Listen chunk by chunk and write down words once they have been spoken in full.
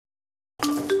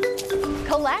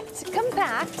Collect,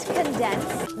 compact,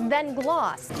 condense, then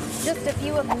gloss. Just a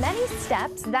few of many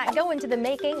steps that go into the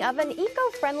making of an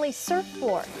eco-friendly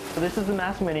surfboard. So this is the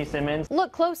Mask Mini Simmons.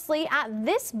 Look closely at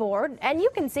this board and you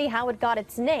can see how it got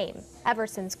its name. Ever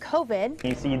since COVID,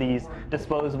 You see these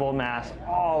disposable masks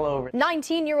all over.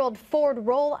 19-year-old Ford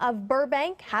Roll of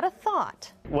Burbank had a thought.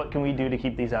 What can we do to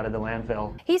keep these out of the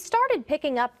landfill? He started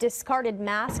picking up discarded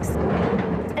masks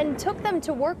and took them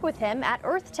to work with him at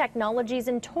Earth Technologies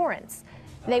in Torrance.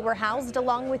 They were housed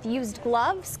along with used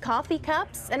gloves, coffee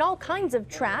cups, and all kinds of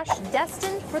trash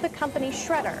destined for the company's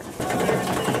shredder.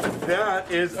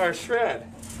 That is our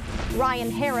shred.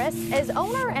 Ryan Harris is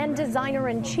owner and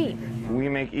designer-in-chief. We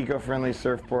make eco-friendly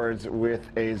surfboards with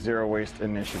a zero waste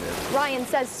initiative. Ryan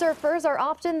says surfers are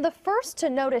often the first to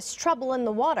notice trouble in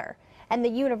the water. And the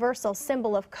universal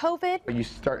symbol of COVID, You're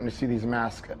starting to see these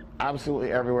masks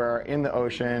absolutely everywhere in the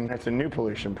ocean. It's a new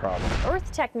pollution problem.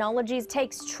 Earth Technologies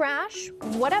takes trash,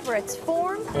 whatever its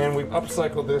form, And we've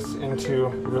upcycled this into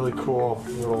really cool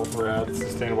little rad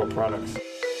sustainable products.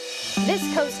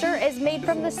 This coaster is made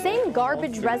from the same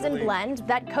garbage resin blend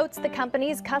that coats the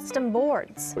company's custom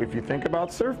boards. If you think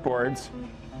about surfboards,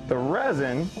 the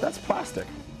resin, that's plastic.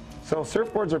 So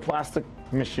surfboards are plastic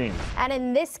machines. And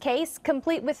in this case,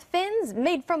 complete with fins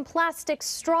made from plastic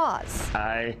straws.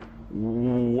 I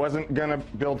wasn't gonna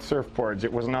build surfboards.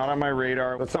 It was not on my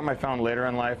radar. That's something I found later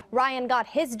in life. Ryan got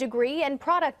his degree in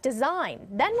product design,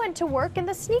 then went to work in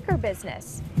the sneaker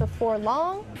business. Before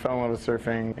long, I fell in love with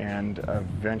surfing and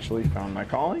eventually found my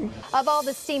calling. of all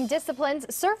the STEAM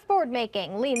disciplines, surfboard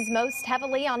making leans most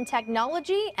heavily on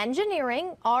technology,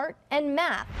 engineering, art, and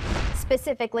math.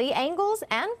 Specifically, angles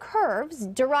and curves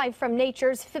derived from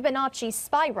nature's Fibonacci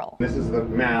spiral. This is the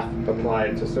math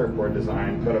applied to surfboard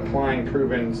design, but applying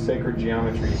proven sacred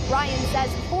geometry. Ryan says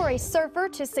for a surfer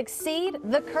to succeed,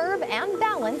 the curve and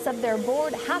balance of their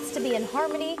board has to be in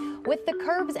harmony with the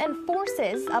curves and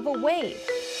forces of a wave.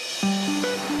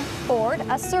 Ford,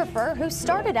 a surfer who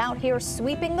started out here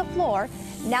sweeping the floor,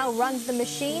 now runs the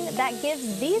machine that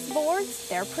gives these boards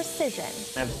their precision.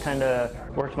 I've kind of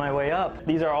worked my way up.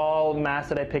 These are all masks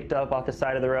that I picked up off the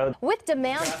side of the road. With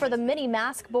demand for the mini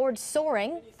mask board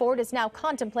soaring, Ford is now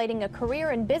contemplating a career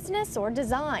in business or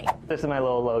design. This is my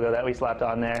little logo that we slapped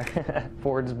on there.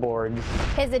 Ford's Boards.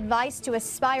 His advice to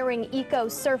aspiring eco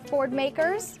surfboard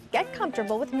makers: get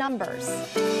comfortable with numbers.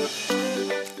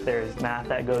 There's math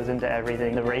that goes into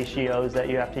everything, the ratios that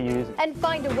you have to use. And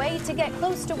find a way to get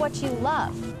close to what you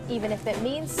love, even if it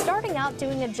means starting out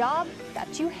doing a job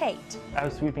that you hate. I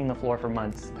was sweeping the floor for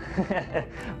months.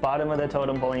 Bottom of the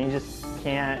totem pole, and you just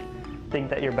can't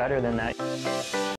think that you're better than that.